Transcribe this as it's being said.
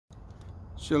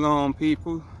Shalom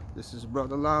people, this is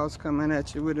Brother Laws coming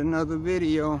at you with another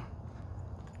video.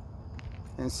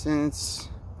 And since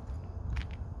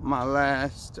my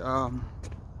last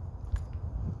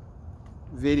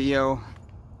video,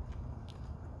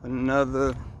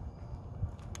 another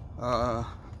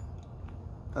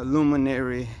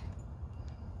luminary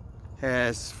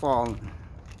has fallen.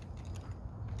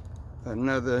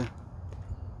 Another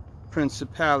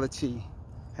principality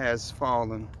has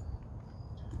fallen.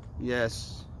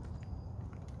 Yes,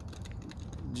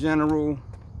 General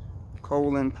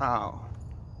Colin Powell,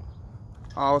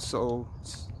 also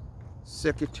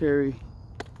Secretary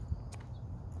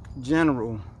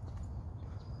General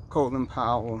Colin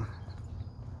Powell,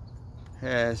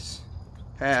 has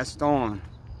passed on.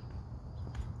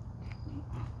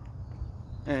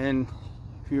 And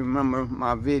if you remember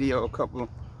my video a couple of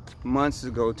months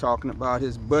ago talking about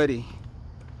his buddy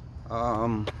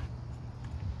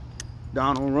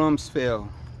Donald Rumsfeld,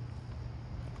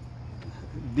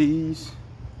 these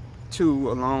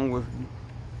two, along with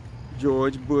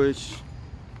George Bush,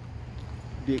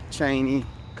 Dick Cheney,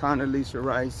 Condoleezza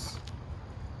Rice,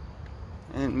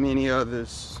 and many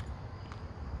others,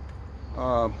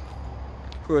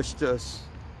 pushed us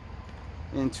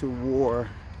into war,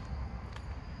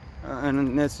 an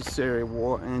unnecessary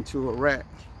war, into Iraq.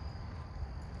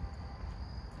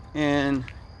 And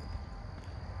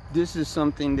this is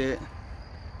something that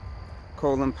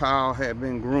Colin Powell had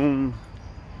been groomed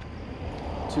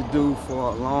to do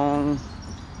for a long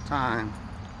time.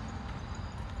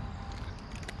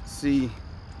 See,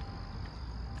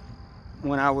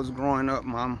 when I was growing up,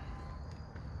 my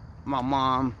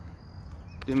mom,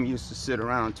 them used to sit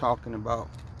around talking about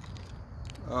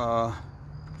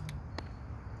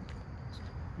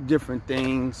different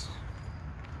things,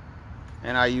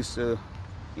 and I used to,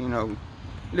 you know,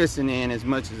 listen in as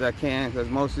much as I can, because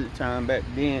most of the time back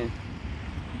then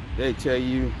they tell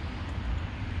you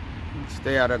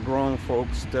stay out of grown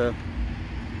folks stuff.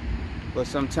 But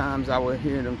sometimes I would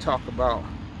hear them talk about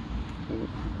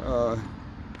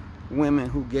women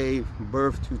who gave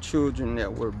birth to children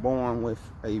that were born with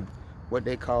what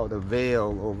they called a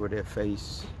veil over their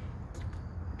face,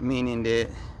 meaning that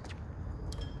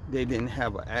they didn't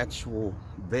have an actual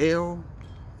veil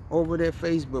over their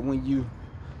face, but when you,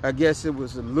 I guess it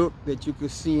was a look that you could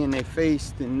see in their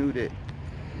face that knew that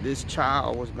this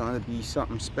child was going to be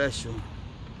something special.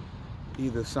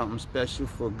 Either something special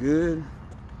for good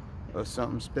or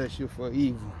something special for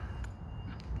evil.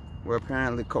 Well,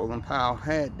 apparently Colin Powell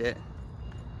had that.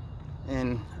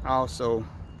 And also,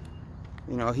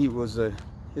 you know,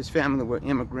 his family were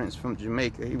immigrants from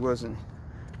Jamaica. He wasn't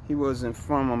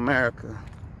from America.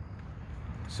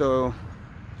 So,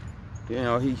 you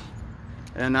know, and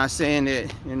I'm not saying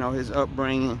that, you know, his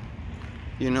upbringing,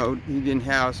 you know, he didn't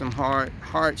have some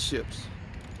hardships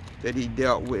that he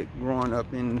dealt with growing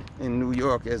up in New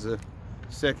York as a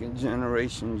second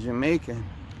generation Jamaican.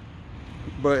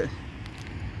 But,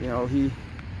 you know, he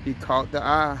caught the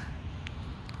eye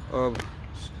of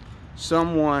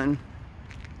someone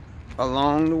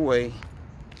along the way.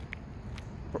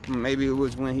 Maybe it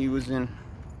was when he was in,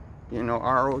 you know,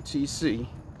 ROTC,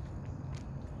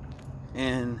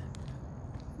 and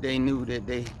they knew that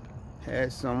they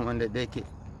had someone that they could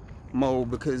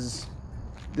mold. Because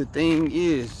the thing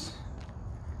is,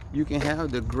 you can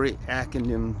have the great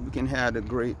acumen, you can have the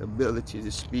great ability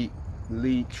to speak,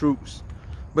 lead troops,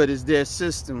 but it's their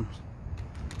systems.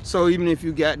 So even if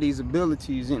you got these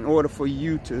abilities, in order for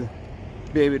you to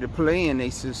be able to play in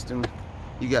a system,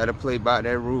 you got to play by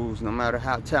their rules, no matter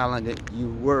how talented you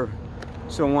were.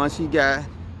 So once he got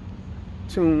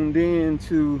tuned in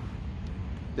to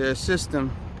their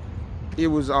system, it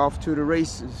was off to the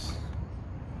races.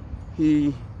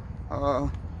 He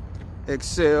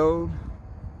excelled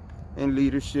in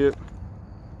leadership,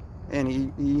 and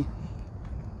he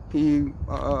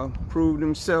proved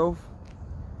himself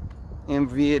in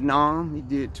Vietnam. He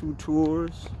did 2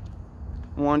 tours.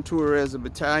 One tour as a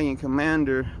battalion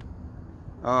commander.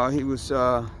 He was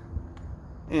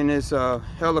in his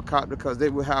helicopter, because they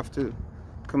would have to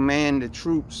command the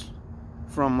troops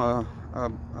from a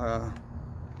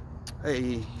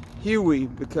Huey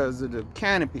because of the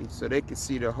canopy, so they could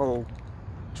see the whole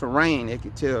terrain. They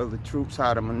could tell the troops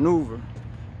how to maneuver.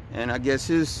 And I guess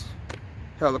his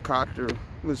helicopter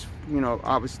was, you know,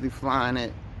 obviously flying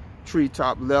at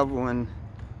treetop level, and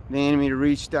the enemy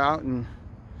reached out and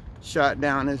shot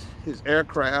down his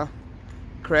aircraft,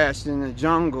 crashed in the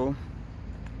jungle,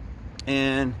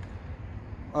 and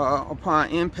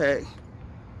upon impact,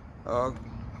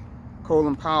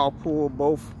 Colin Powell pulled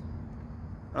both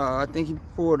I think he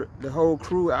pulled the whole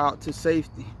crew out to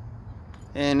safety.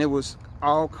 And it was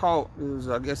all caught. It was,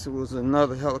 I guess it was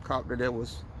another helicopter that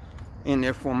was in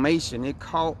their formation. It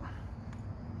caught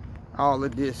all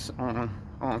of this on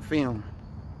film,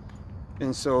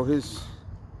 and so his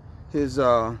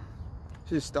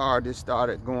star just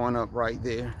started going up right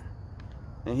there,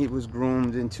 and he was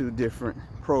groomed into different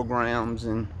programs.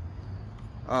 And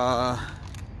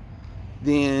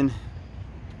then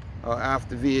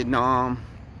after Vietnam,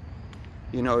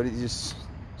 you know, they just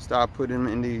start putting him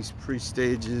in these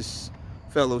prestigious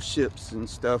fellowships and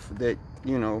stuff that,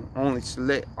 you know, only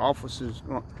select officers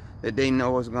that they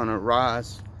know is going to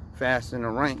rise fast in the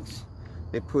ranks.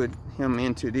 They put him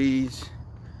into these,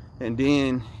 and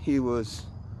then he was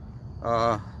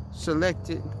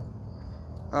selected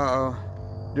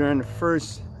during the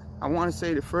first, I want to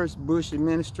say the first Bush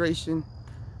administration,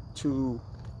 to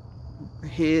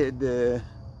head the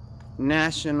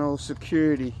National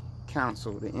Security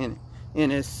Council, the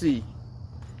NSC,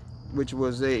 which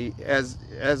was I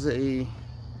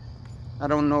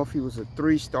don't know if he was a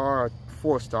 3-star or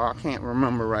 4-star. I can't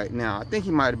remember right now. I think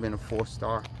he might have been a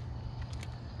 4-star.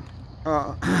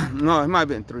 No, it might have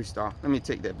been 3-star. Let me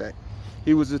take that back.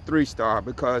 He was a 3-star,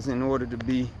 because in order to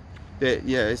be that,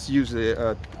 yeah, it's usually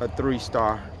a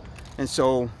 3-star. And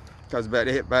so, because by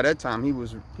that time he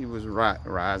was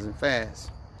rising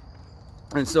fast,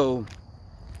 and so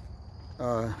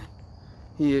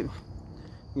he, you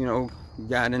know,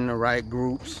 got in the right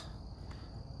groups.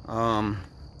 When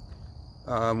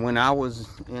I was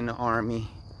in the Army,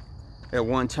 at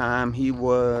one time he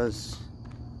was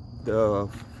the,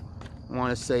 I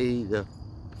want to say, the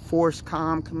Force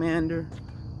Com commander,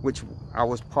 which I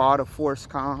was part of Force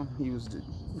Com. He was the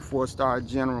 4-star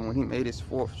general when he made his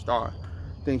 4th star.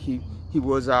 I think he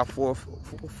was our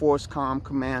Force Com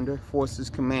commander, Forces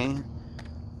Command,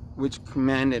 which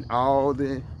commanded all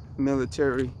the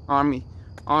military, Army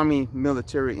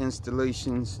military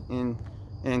installations in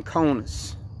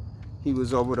CONUS. He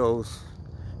was over those.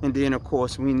 And then, of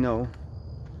course, we know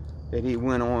that he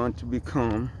went on to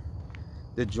become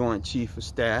the Joint Chief of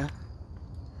Staff,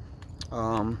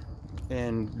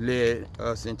 and led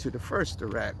us into the first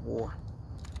Iraq War,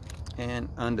 and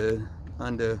under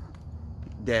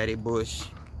Daddy Bush.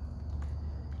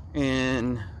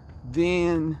 And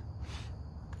then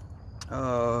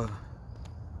I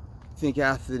think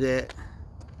after that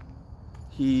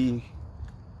he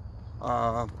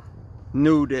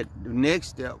knew that the next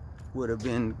step would have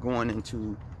been going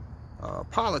into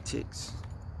politics,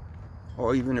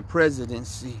 or even the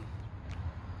presidency,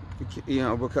 you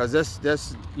know, because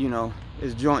that's you know,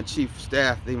 as Joint Chief of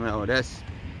Staff, you know, that's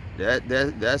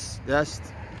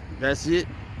it.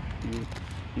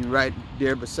 You right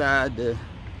there beside the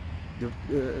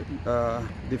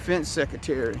Defense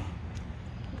Secretary,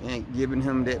 and giving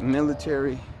him that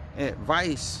military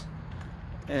advice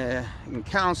and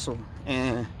counsel.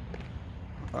 And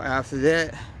after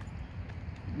that,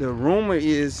 the rumor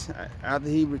is, after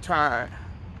he retired,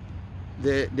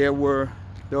 that there were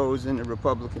those in the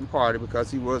Republican Party, because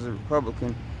he was a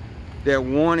Republican, that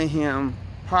wanted him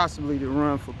possibly to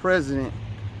run for president,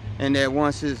 and that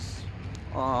once his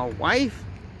wife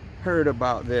heard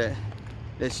about that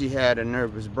she had a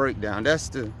nervous breakdown. That's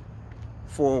the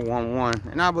 411,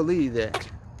 and I believe that.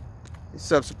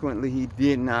 Subsequently, he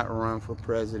did not run for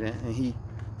president, and he,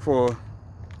 for,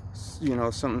 you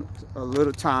know, a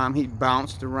little time, he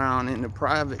bounced around in the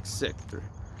private sector.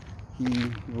 He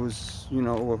was, you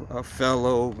know, a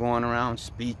fellow going around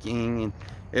speaking and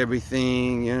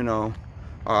everything, you know.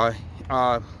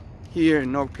 Here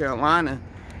in North Carolina,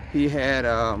 he had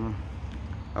a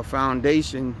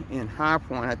foundation in High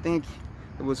Point. I think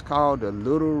it was called the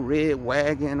Little Red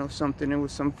Wagon or something. It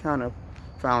was some kind of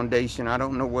foundation. I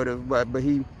don't know what it was, but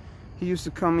he used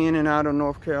to come in and out of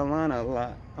North Carolina a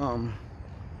lot.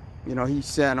 You know, he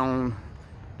sat on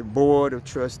the board of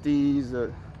trustees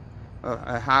at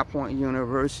High Point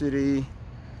University,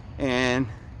 and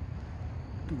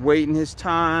waiting his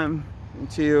time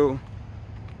until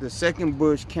the second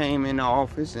Bush came into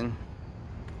office and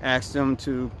asked him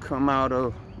to come out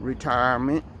of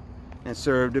retirement and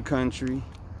serve the country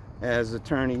as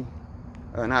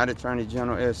not Attorney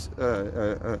General, as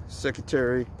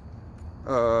Secretary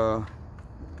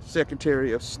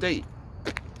of State.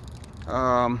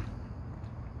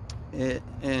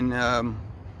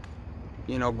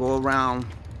 You know, go around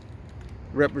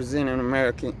representing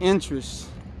American interests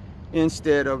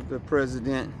instead of the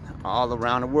president all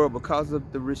around the world, because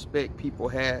of the respect people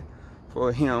had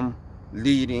for him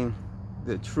leading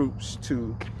the troops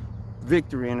to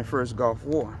victory in the first Gulf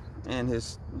War, and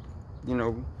his, you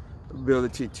know,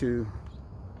 ability to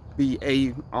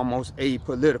be almost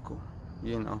apolitical,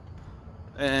 you know.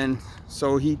 And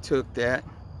so he took that,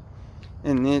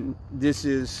 And then this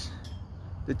is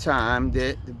the time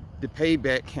that the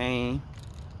payback came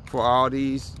for all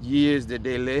these years that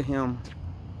they let him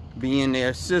be in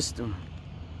their system.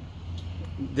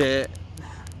 That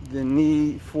the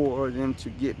need for them to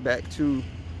get back to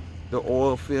the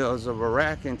oil fields of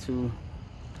Iraq and to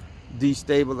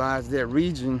destabilize that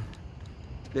region,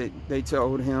 that they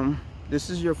told him, this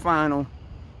is your final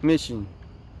mission.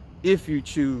 If you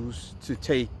choose to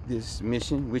take this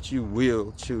mission, which you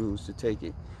will choose to take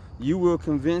it, you will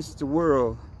convince the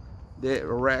world that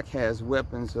Iraq has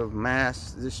weapons of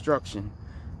mass destruction.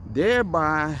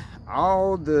 Thereby,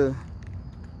 all the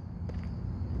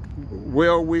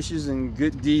well wishes and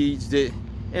good deeds that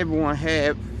everyone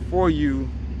had for you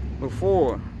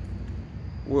before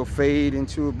will fade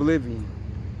into oblivion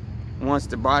once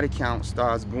the body count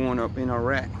starts going up in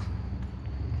Iraq.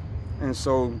 And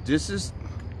so this is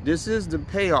the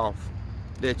payoff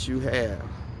that you have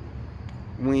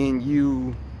when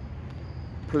you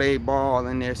play ball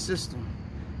in their system,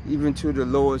 even to the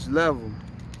lowest level.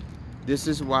 This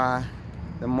is why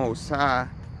the Most High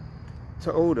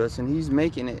told us, and he's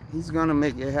making it, he's gonna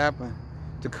make it happen,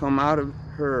 to come out of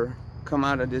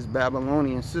this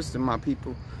Babylonian system, my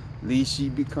people, lest ye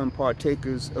become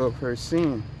partakers of her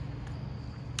sin.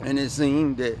 And it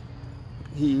seemed that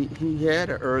he had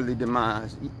an early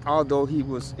demise, although he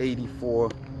was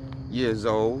 84 years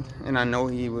old, and I know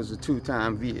he was a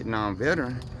two-time Vietnam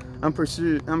veteran. I'm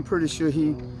pretty sure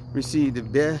he received the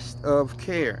best of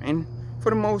care, and for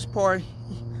the most part,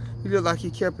 he looked like he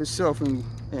kept himself in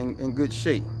good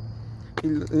shape. He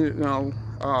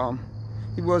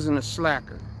wasn't a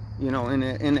slacker,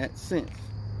 in that sense.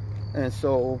 And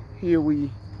so here we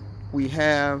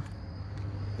have,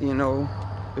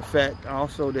 the fact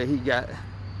also that he got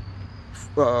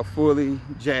fully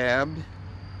jabbed,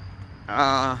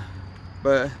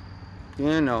 but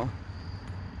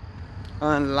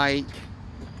unlike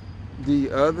the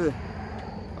other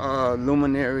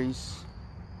luminaries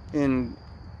in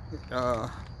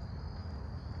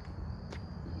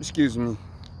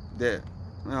that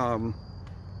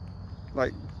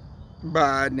like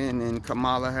Biden and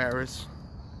Kamala Harris,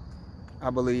 I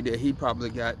believe that he probably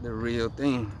got the real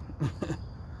thing.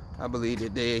 I believe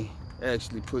that they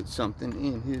actually put something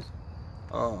in his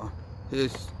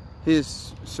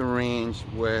syringe,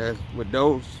 whereas with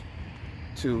those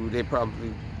two, they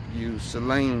probably use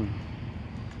saline,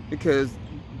 because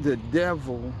the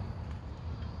devil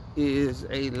is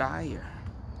a liar.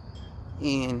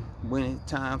 And when it's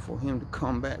time for him to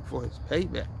come back for his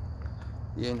payback,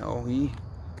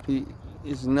 he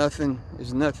is nothing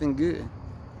good.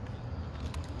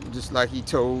 Just like he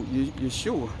told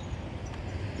Yeshua,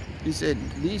 he said,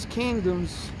 these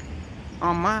kingdoms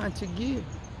are mine to give.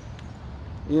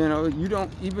 You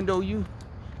don't, even though you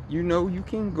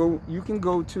can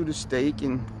go to the stake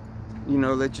and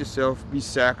let yourself be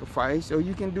sacrificed, or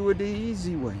you can do it the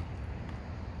easy way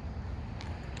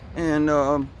and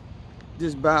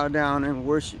just bow down and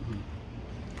worship me.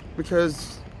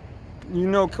 Because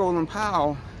Colin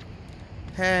Powell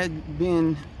had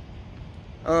been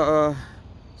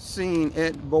seen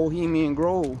at Bohemian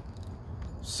Grove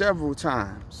several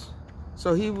times,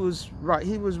 so he was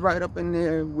right up in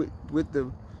there with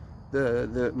the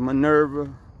Minerva,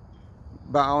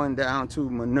 bowing down to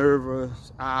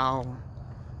Minerva's owl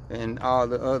and all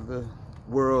the other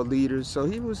world leaders. So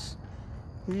he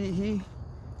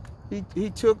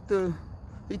took the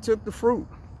fruit,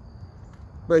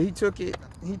 but he took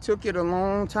it a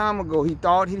long time ago. He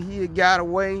thought he had got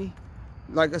away,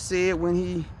 like I said, when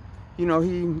he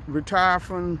retired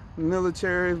from the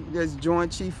military as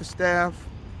Joint Chief of Staff,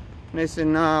 and they said,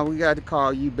 nah, we got to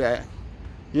call you back.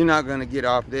 You're not gonna get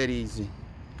off that easy.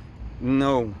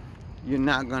 No, you're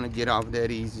not gonna get off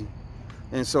that easy.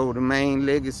 And so the main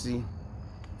legacy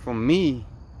for me,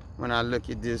 when I look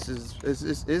at this, is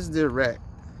the Iraq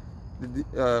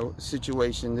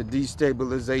situation, the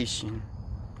destabilization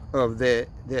of that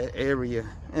area,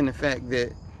 and the fact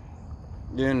that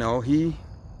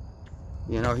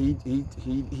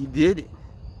he did it.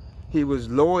 He was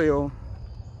loyal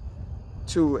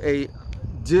to a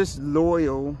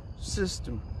disloyal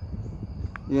system,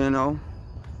 and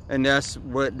that's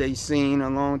what they seen a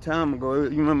long time ago.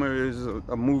 You remember there was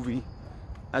a movie,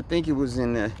 I think it was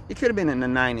it could have been in the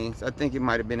 90s. I think it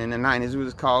might have been in the 90s. It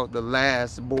was called The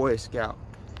Last Boyscout.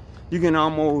 You can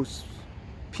almost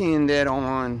pin that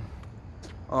on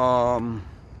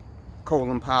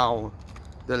Colin Powell,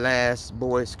 the last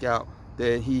Boy Scout,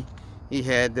 that he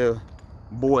had the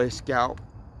Boy Scout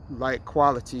like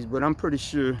qualities, but I'm pretty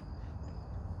sure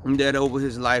that over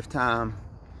his lifetime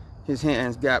his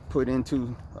hands got put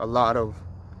into a lot of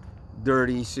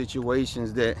dirty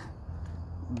situations that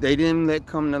they didn't let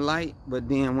come to light, but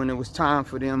then when it was time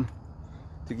for them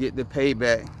to get the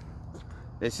payback,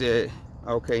 they said,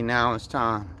 okay, now it's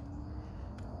time.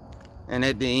 And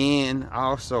at the end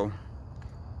also,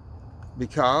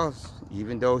 because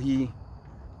even though he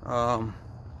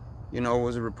you know,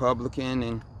 was a Republican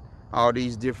and all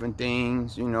these different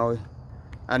things, you know,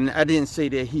 I didn't say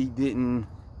that he didn't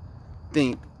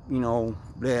think, you know,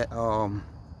 that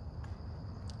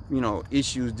you know,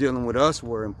 issues dealing with us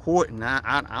were important.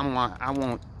 I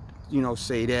won't, you know,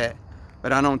 say that,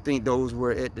 but I don't think those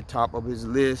were at the top of his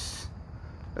list,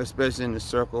 especially in the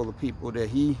circle of people that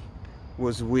he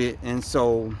was with. And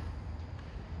so,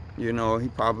 you know, he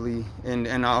probably,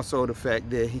 and also the fact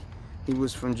that he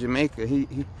was from Jamaica.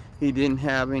 He didn't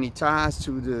have any ties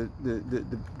to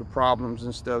the problems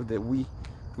and stuff that we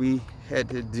had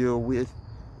to deal with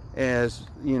as,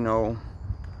 you know,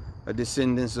 a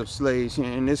descendants of slaves here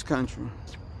in this country.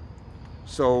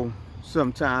 So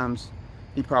sometimes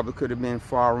he probably could have been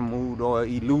far removed or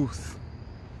aloof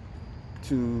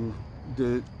to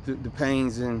the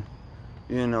pains, and,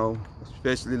 you know,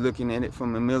 especially looking at it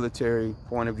from a military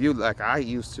point of view like I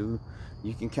used to.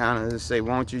 You can kind of say,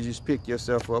 why don't you just pick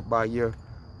yourself up by your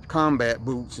combat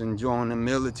boots and join the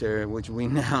military, which we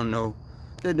now know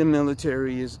that the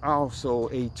military is also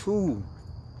a tool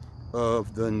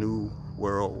of the New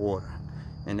World Order.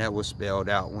 And that was spelled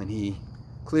out when he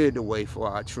cleared the way for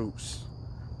our troops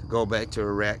to go back to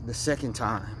Iraq the second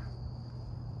time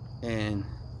and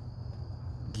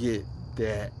get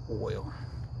that oil.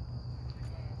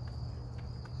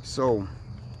 So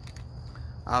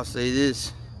I'll say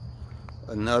this,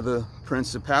 another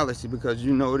principality, because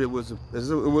you know it was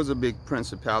a big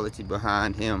principality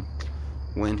behind him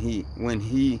when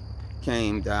he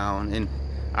came down. And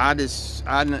I'm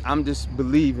just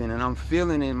believing, and I'm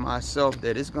feeling in myself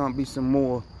that it's gonna be some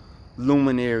more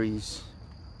luminaries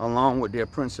along with their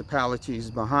principalities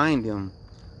behind them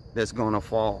that's gonna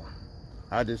fall.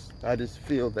 I just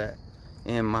feel that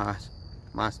in my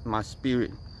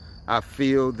spirit. I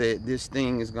feel that this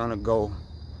thing is gonna go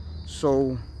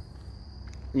so,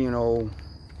 you know,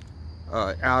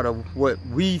 out of what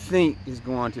we think is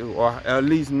going to, or at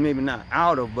least maybe not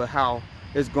out of, but how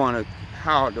it's going to,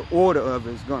 how the order of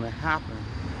it is going to happen.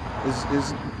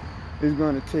 It's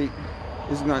going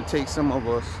to take some of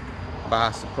us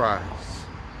by surprise.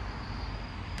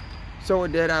 So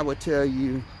with that, I would tell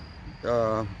you,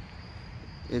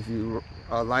 if you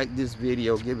like this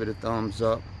video, give it a thumbs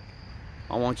up.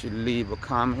 I want you to leave a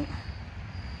comment.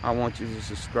 I want you to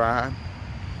subscribe.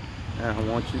 And I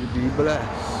want you to be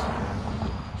blessed.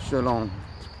 Shalom.